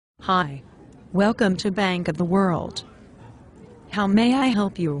Hi. Welcome to Bank of the World. How may I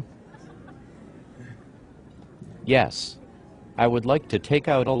help you? Yes. I would like to take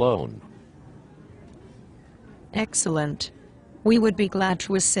out a loan. Excellent. We would be glad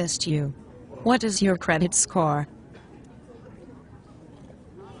to assist you. What is your credit score?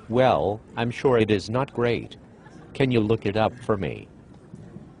 Well, I'm sure it is not great. Can you look it up for me?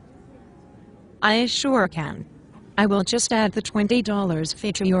 I sure can. I will just add the $20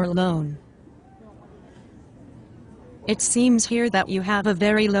 fee to your loan. It seems here that you have a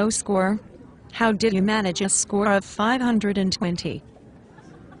very low score. How did you manage a score of 520?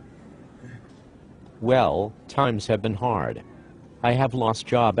 Well, times have been hard. I have lost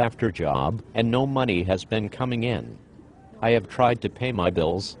job after job, and no money has been coming in. I have tried to pay my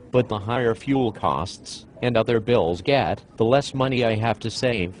bills, but the higher fuel costs and other bills get, the less money I have to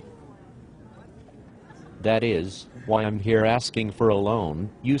save. That is why I'm here asking for a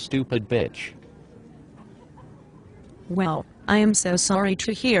loan, you stupid bitch. Well, I am so sorry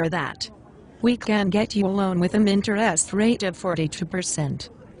to hear that. We can get you a loan with an interest rate of 42%.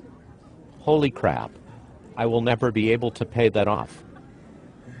 Holy crap. I will never be able to pay that off.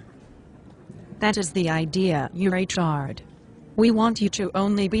 That is the idea, you Richard. We want you to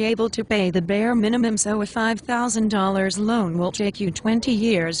only be able to pay the bare minimum, so a $5,000 loan will take you 20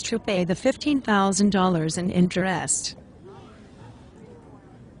 years to pay the $15,000 in interest.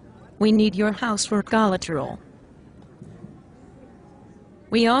 We need your house for collateral.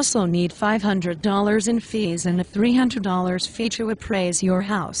 We also need $500 in fees and a $300 fee to appraise your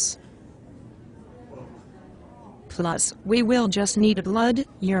house. Plus, we will just need a blood,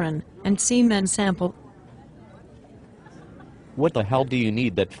 urine, and semen sample. What the hell do you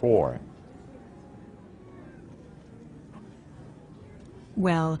need that for?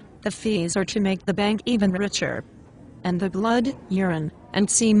 Well, the fees are to make the bank even richer. And the blood, urine, and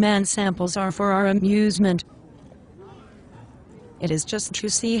semen samples are for our amusement. It is just to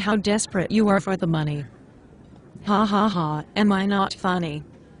see how desperate you are for the money. Ha ha ha, am I not funny?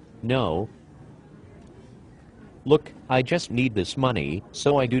 No. Look, I just need this money,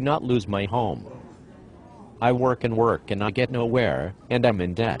 so I do not lose my home. I work and I get nowhere, and I'm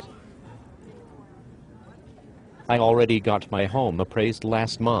in debt. I already got my home appraised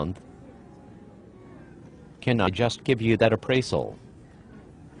last month. Can I just give you that appraisal?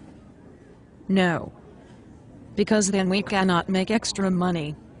 No. Because then we cannot make extra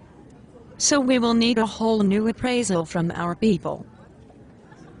money. So we will need a whole new appraisal from our people.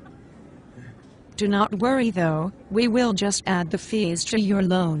 Do not worry though, we will just add the fees to your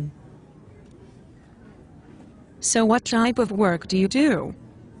loan. So what type of work do you do?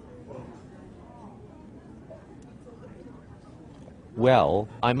 Well,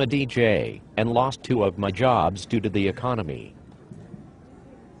 I'm a DJ, and lost 2 of my jobs due to the economy.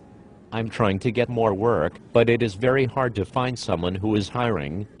 I'm trying to get more work, but it is very hard to find someone who is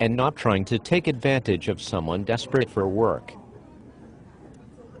hiring and not trying to take advantage of someone desperate for work.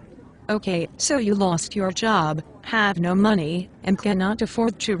 Okay, so you lost your job, have no money, and cannot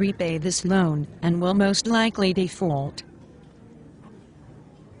afford to repay this loan, and will most likely default.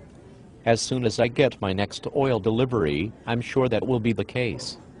 As soon as I get my next oil delivery, I'm sure that will be the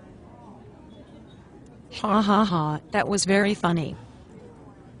case. Ha ha ha, that was very funny.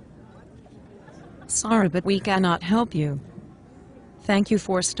 Sorry, but we cannot help you. Thank you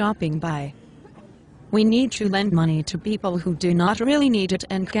for stopping by. We need to lend money to people who do not really need it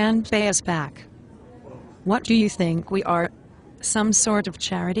and can pay us back. What do you think we are? Some sort of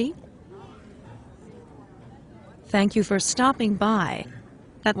charity? Thank you for stopping by.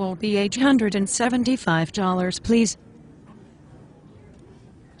 That will be $875, please.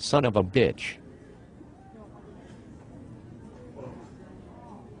 Son of a bitch.